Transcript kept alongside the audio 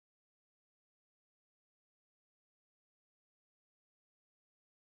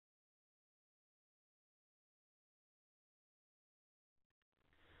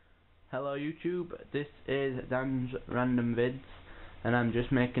Hello YouTube, this is Dan's Random Vids, and I'm just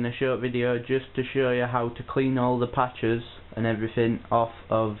making a short video just to show you how to clean all the patches and everything off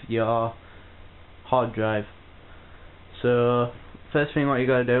of your hard drive. So first thing what you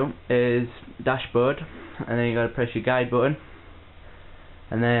gotta do is dashboard, and then you gotta press your guide button,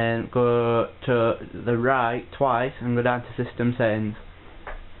 and then go to the right twice and go down to system settings.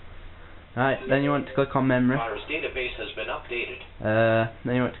 Right, then you want to click on memory. Virus database has been updated.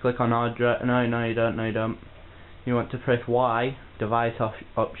 Then you want to click on hard drive. No, you don't. You want to press Y, device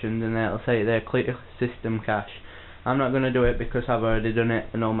options, and then it'll say there, clear system cache. I'm not going to do it because I've already done it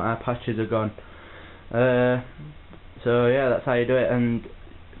and all my patches are gone. So yeah, that's how you do it. And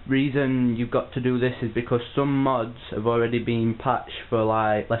reason you've got to do this is because some mods have already been patched for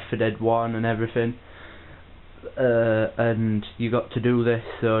like Left 4 Dead 1 and everything. And you got to do this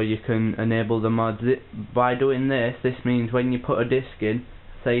so you can enable the mods. By doing this means when you put a disc in,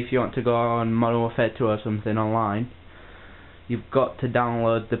 say if you want to go on Modern Warfare 2 or something online, you've got to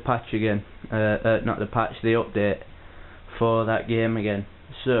download the patch again, not the patch, the update for that game again.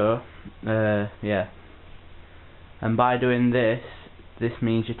 So yeah, and by doing this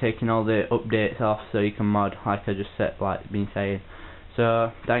means you're taking all the updates off so you can mod, like I just said, like been saying.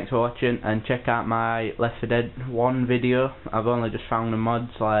 So thanks for watching, and check out my Left 4 Dead 1 video. I've only just found the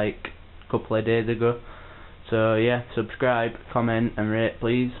mods like a couple of days ago. So yeah, subscribe, comment and rate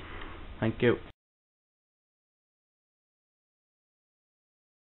please. Thank you.